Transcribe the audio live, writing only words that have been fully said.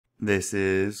This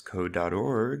is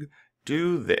code.org.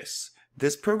 Do this.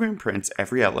 This program prints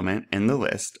every element in the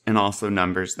list and also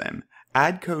numbers them.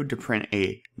 Add code to print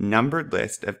a numbered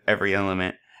list of every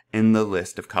element in the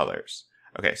list of colors.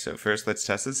 Okay, so first let's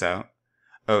test this out.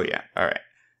 Oh yeah, alright.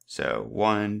 So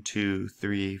 1, 2,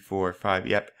 3, 4, 5,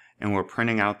 yep. And we're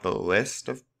printing out the list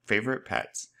of favorite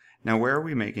pets. Now where are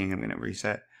we making, I'm going to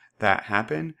reset, that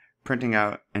happen? Printing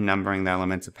out and numbering the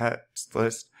elements of pets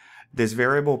list. This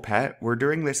variable pet, we're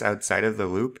doing this outside of the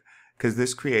loop because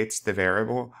this creates the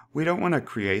variable. We don't want to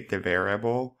create the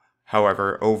variable,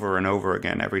 however, over and over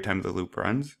again every time the loop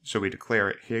runs. So we declare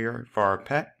it here for our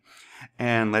pet.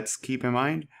 And let's keep in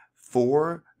mind,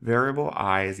 for variable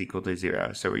I is equal to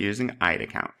 0. So we're using I to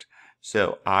count.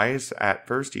 So I is at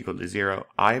first equal to 0.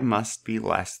 I must be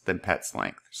less than pet's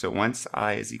length. So once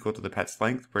I is equal to the pet's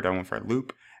length, we're done with our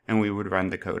loop and we would run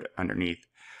the code underneath.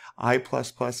 I++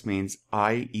 means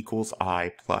I equals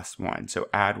I plus 1. So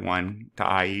add 1 to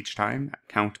I each time,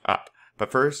 count up.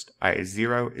 But first, I is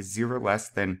 0 less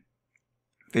than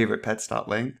favorite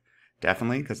pets.length.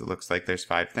 Definitely, because it looks like there's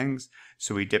 5 things.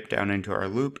 So we dip down into our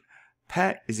loop.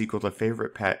 Pet is equal to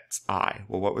favorite pet's I.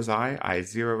 Well, what was I? I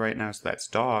is 0 right now, so that's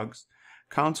dogs.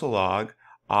 Console log,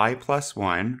 I plus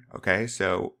 1. Okay,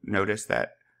 so notice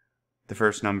that the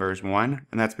first number is 1,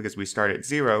 and that's because we start at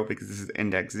 0 because this is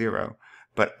index 0.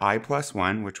 But I plus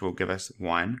 1, which will give us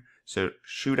 1. So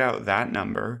shoot out that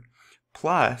number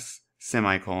plus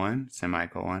semicolon,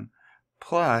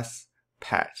 plus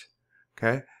pet.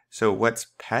 Okay, so what's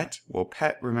pet? Well,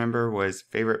 pet, remember, was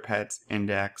favorite pet's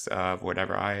index of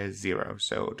whatever I is 0.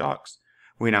 So dogs.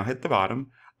 We now hit the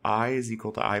bottom. I is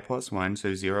equal to I plus 1.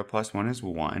 So 0 plus 1 is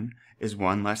 1. Is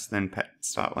 1 less than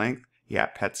pets.length? Yeah,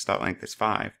 pets.length is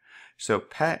 5. So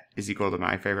pet is equal to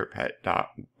my favorite pet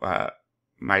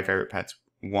my favorite pet's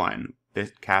 1.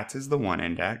 This cat's is the 1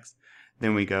 index.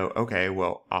 Then we go, okay,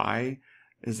 well, I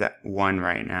is at 1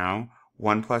 right now.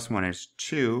 1 plus 1 is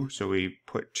 2. So we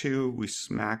put 2, we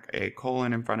smack a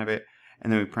colon in front of it,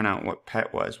 and then we print out what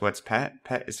pet was. What's pet?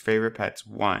 Pet is favorite pet's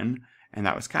 1, and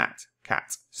that was cats,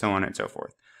 so on and so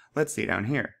forth. Let's see down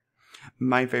here.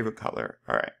 My favorite color.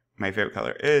 All right, my favorite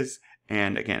color is,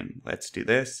 and again, let's do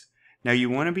this. Now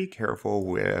you want to be careful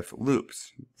with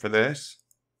loops. For this,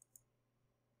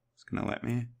 it's going to let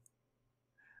me.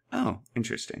 Oh,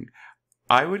 interesting.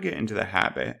 I would get into the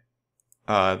habit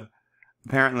of,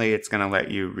 apparently it's going to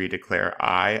let you redeclare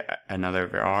I, another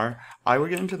var. I would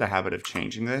get into the habit of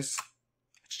changing this.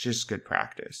 It's just good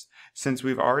practice. Since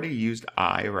we've already used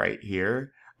I right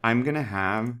here, I'm going to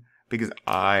have, because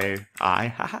I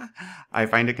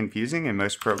find it confusing and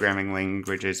most programming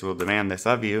languages will demand this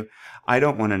of you. I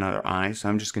don't want another I, so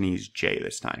I'm just going to use J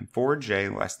this time. For J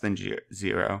less than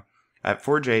 0.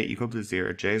 For J equal to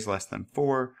 0, J is less than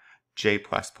 4, J++.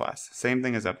 Same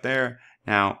thing as up there.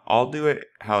 Now, I'll do it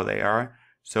how they are.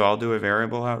 So I'll do a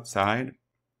variable outside.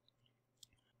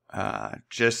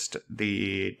 Just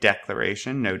the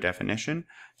declaration, no definition.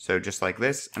 So just like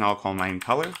this, and I'll call mine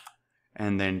color.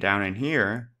 And then down in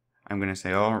here, I'm going to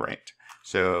say, all right.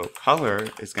 So color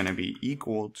is going to be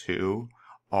equal to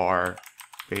our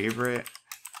favorite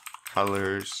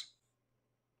colors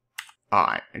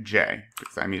J,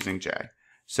 because I'm using J.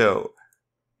 So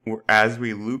as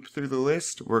we loop through the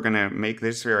list, we're going to make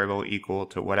this variable equal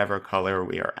to whatever color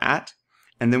we are at.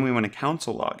 And then we want to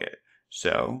console log it.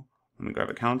 So let me grab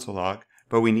a console log,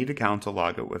 but we need to console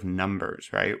log it with numbers,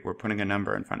 right? We're putting a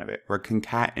number in front of it. We're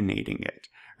concatenating it,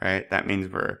 right? That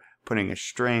means we're putting a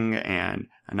string and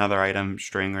another item,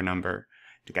 string or number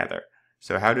together.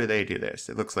 So how do they do this?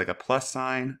 It looks like a plus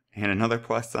sign and another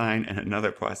plus sign and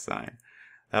another plus sign.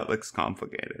 That looks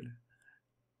complicated.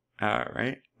 All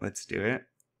right, let's do it.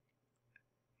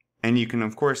 And you can,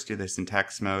 of course, do this in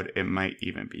text mode. It might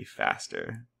even be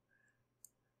faster.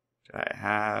 Do I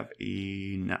have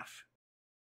enough?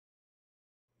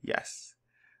 Yes.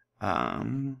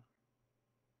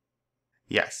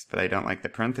 Yes, but I don't like the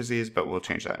parentheses, but we'll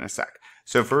change that in a sec.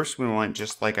 So first we want,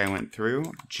 just like I went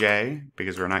through, J,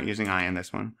 because we're not using I in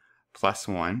this one, plus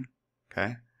 1,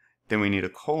 okay? Then we need a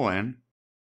colon.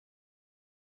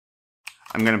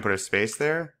 I'm going to put a space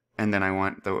there, and then I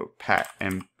want the pet,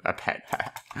 and a pet.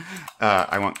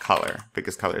 I want color,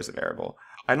 because color is a variable.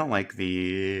 I don't like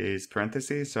these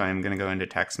parentheses, so I'm going to go into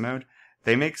text mode.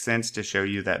 They make sense to show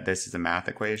you that this is a math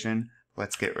equation.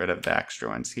 Let's get rid of the extra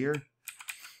ones here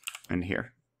and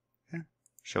here. Okay.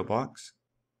 Show blocks.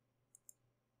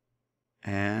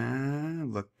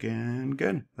 And looking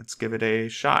good. Let's give it a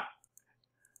shot.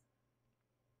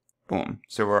 Boom.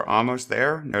 So we're almost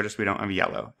there. Notice we don't have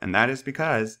yellow. And that is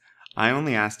because I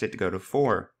only asked it to go to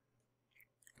 4.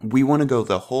 We want to go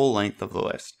the whole length of the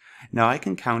list. Now I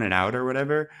can count it out or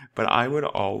whatever, but I would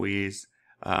always,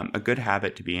 a good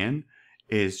habit to be in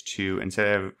is to,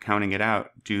 instead of counting it out,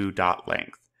 do dot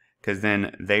length, because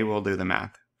then they will do the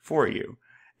math for you.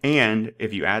 And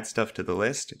if you add stuff to the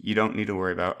list, you don't need to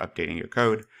worry about updating your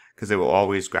code, because it will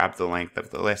always grab the length of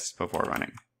the list before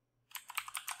running.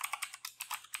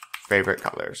 Favorite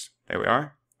colors. There we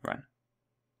are. Run.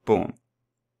 Boom.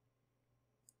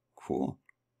 Cool.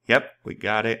 Yep, we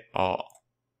got it all.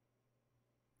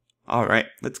 All right,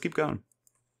 let's keep going.